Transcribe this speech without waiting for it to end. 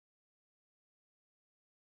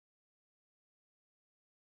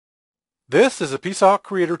This is a PSoC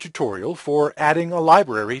Creator tutorial for adding a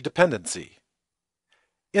library dependency.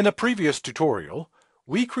 In a previous tutorial,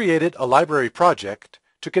 we created a library project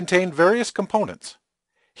to contain various components.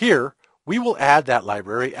 Here, we will add that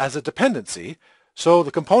library as a dependency, so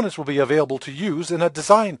the components will be available to use in a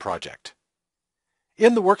design project.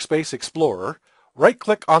 In the Workspace Explorer,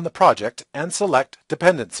 right-click on the project and select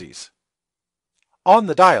Dependencies. On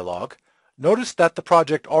the dialog, notice that the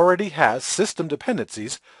project already has system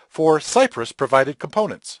dependencies for Cypress provided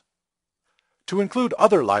components. To include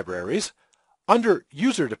other libraries, under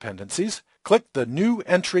User Dependencies, click the New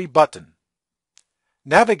Entry button.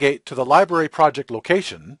 Navigate to the library project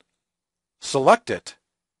location, select it,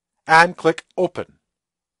 and click Open.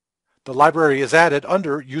 The library is added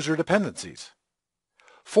under User Dependencies.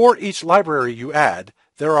 For each library you add,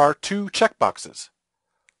 there are two checkboxes.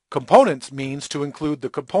 Components means to include the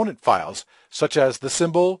component files, such as the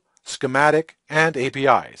symbol, schematic, and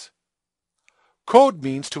APIs. Code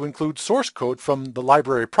means to include source code from the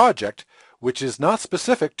library project, which is not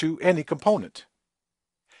specific to any component.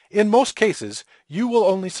 In most cases, you will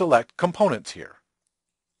only select components here.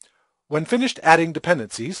 When finished adding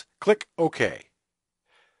dependencies, click OK.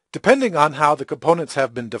 Depending on how the components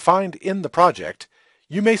have been defined in the project,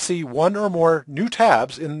 you may see one or more new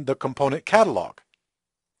tabs in the component catalog.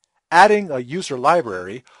 Adding a user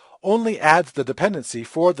library only adds the dependency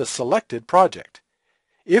for the selected project.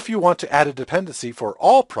 If you want to add a dependency for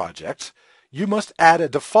all projects, you must add a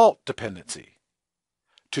default dependency.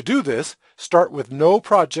 To do this, start with no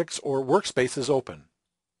projects or workspaces open.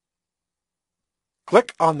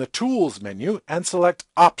 Click on the Tools menu and select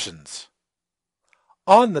Options.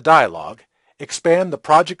 On the dialog, expand the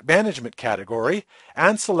Project Management category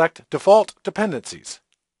and select Default Dependencies.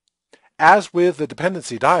 As with the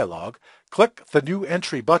Dependency dialog, click the New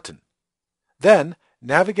Entry button. Then,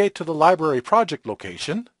 navigate to the library project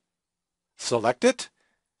location, select it,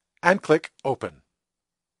 and click Open.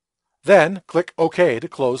 Then, click OK to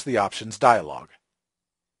close the Options dialog.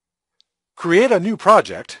 Create a new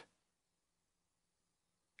project,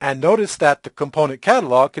 and notice that the component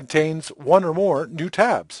catalog contains one or more new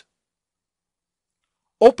tabs.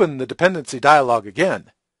 Open the Dependency dialog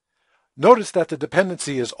again. Notice that the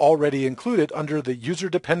dependency is already included under the User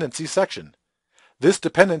Dependency section. This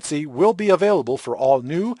dependency will be available for all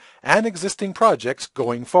new and existing projects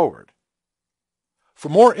going forward. For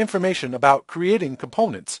more information about creating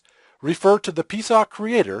components, refer to the PSoC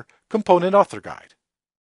Creator Component Author Guide.